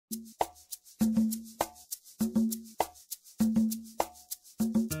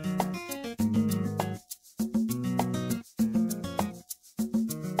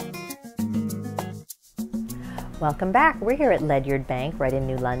Welcome back. We're here at Ledyard Bank right in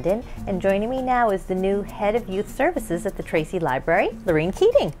New London, and joining me now is the new Head of Youth Services at the Tracy Library, Lorreen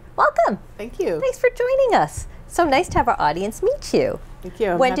Keating. Welcome. Thank you. Thanks for joining us. So nice to have our audience meet you. Thank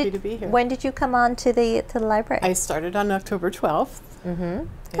you. I'm happy to be here. When did you come on to the library? I started on October 12th.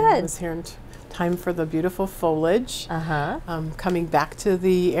 Good. I was here in time for the beautiful foliage. Coming back to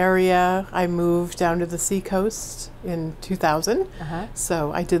the area, I moved down to the seacoast in 2000.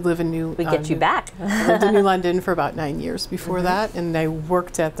 So I did live in New. We get you back. I lived in New London for about 9 years before that, and I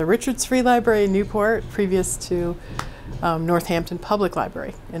worked at the Richards Free Library in Newport, previous to Northampton Public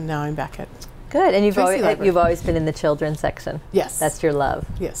Library, and now I'm back at. Good, and you've always been in the children's section. Yes, that's your love.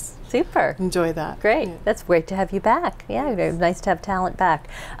 Yes. Super. Enjoy that. Great. Yeah. That's great to have you back. Yeah, very nice to have talent back.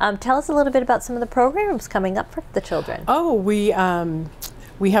 Tell us a little bit about some of the programs coming up for the children. Oh, we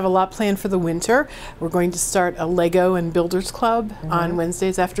have a lot planned for the winter. We're going to start a Lego and Builders Club on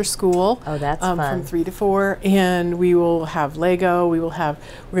Wednesdays after school. Oh, that's fun. From 3 to 4, and we will have Lego. We're going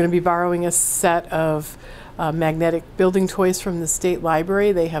to be borrowing a set of magnetic building toys from the State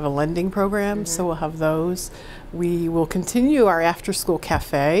Library. They have a lending program, so we'll have those. We will continue our after-school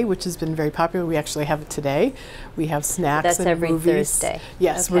cafe, which has been very popular. We actually have it today. We have snacks and every movies. Thursday.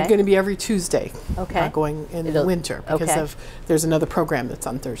 Yes, we're going to be every Tuesday. Going in the winter because there's another program that's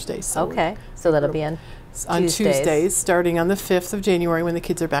on Thursdays. So so that'll be on Tuesdays, starting on the 5th of January when the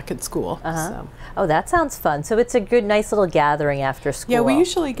kids are back at school. So. Oh, that sounds fun. So it's a good, nice little gathering after school. Yeah, we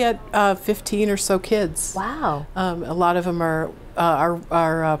usually get 15 or so kids. Wow. A lot of them are,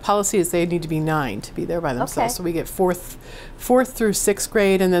 our policy is they need to be 9 to be there by themselves. So we get fourth through 6th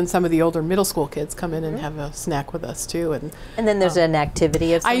grade, and then some of the older middle school kids come in and have a snack with us too. And then there's an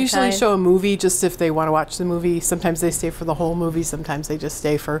activity of some I usually kind? show a movie just if they want to watch the movie. Sometimes they stay for the whole movie. Sometimes they just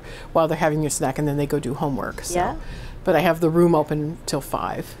stay for while they're having their snack, and then they go do homework. So. Yeah. But I have the room open till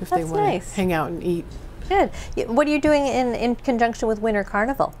 5 if they want to hang out and eat. Good. What are you doing in conjunction with Winter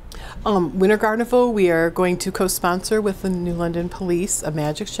Carnival? Winter Carnival, we are going to co-sponsor with the New London Police a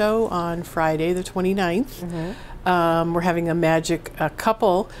magic show on Friday the 29th. We're having a magic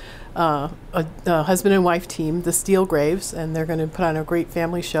couple, a husband and wife team, the Steel Graves, and they're going to put on a great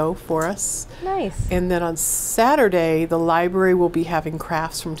family show for us. Nice. And then on Saturday, the library will be having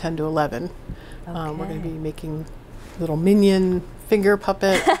crafts from 10 to 11. We're going to be making little minion finger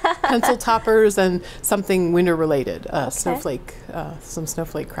puppet pencil toppers and something winter related, snowflake, some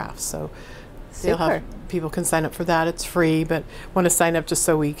snowflake crafts. So people can sign up for that. It's free, but want to sign up just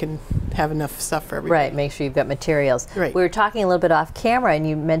so we can have enough stuff for everybody. Right, make sure you've got materials. Right. We were talking a little bit off camera, and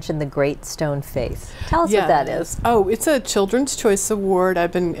you mentioned the Great Stone Face. Tell us what that is. Oh, it's a Children's Choice Award.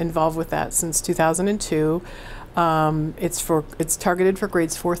 I've been involved with that since 2002. It's targeted for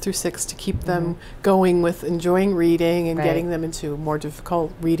grades 4 through 6 to keep them going with enjoying reading and getting them into more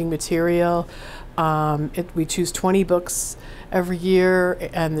difficult reading material. We choose 20 books every year,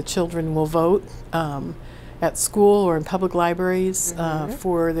 and the children will vote at school or in public libraries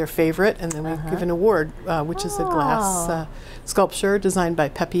for their favorite, and then we give an award, which is a glass sculpture designed by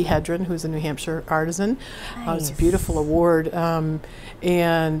Peppy Hedren, who's a New Hampshire artisan. It's a beautiful award, and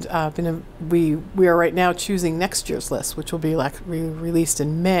we are right now choosing next year's list, which will be released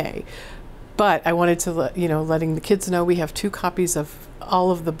in May. But I wanted to letting the kids know we have 2 copies of all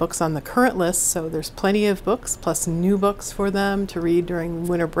of the books on the current list, so there's plenty of books plus new books for them to read during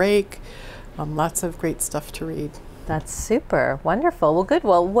winter break. Lots of great stuff to read. That's super. Wonderful. Well, good.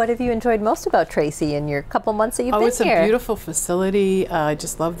 Well, what have you enjoyed most about Tracy in your couple months that you've been here? Oh, it's a beautiful facility. I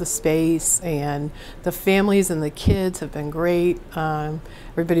just love the space, and the families and the kids have been great.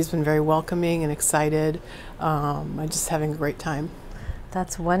 Everybody's been very welcoming and excited. I'm just having a great time.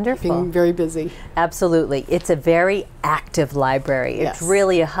 That's wonderful. Being very busy. Absolutely. It's a very active library. It's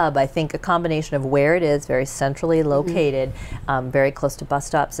really a hub. I think a combination of where it is, very centrally located, very close to bus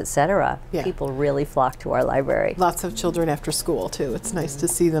stops, etc. People really flock to our library. Lots of children after school, too. It's nice to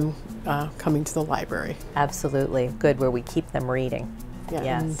see them coming to the library. Absolutely. Good, where we keep them reading.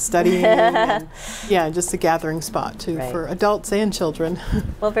 And studying, and just a gathering spot too for adults and children.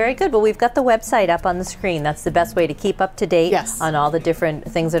 Well, very good. Well, we've got the website up on the screen. That's the best way to keep up to date on all the different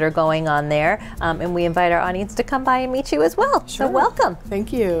things that are going on there. And we invite our audience to come by and meet you as well. Sure. So welcome.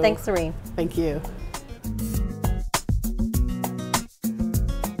 Thank you. Thanks, Lorreen. Thank you.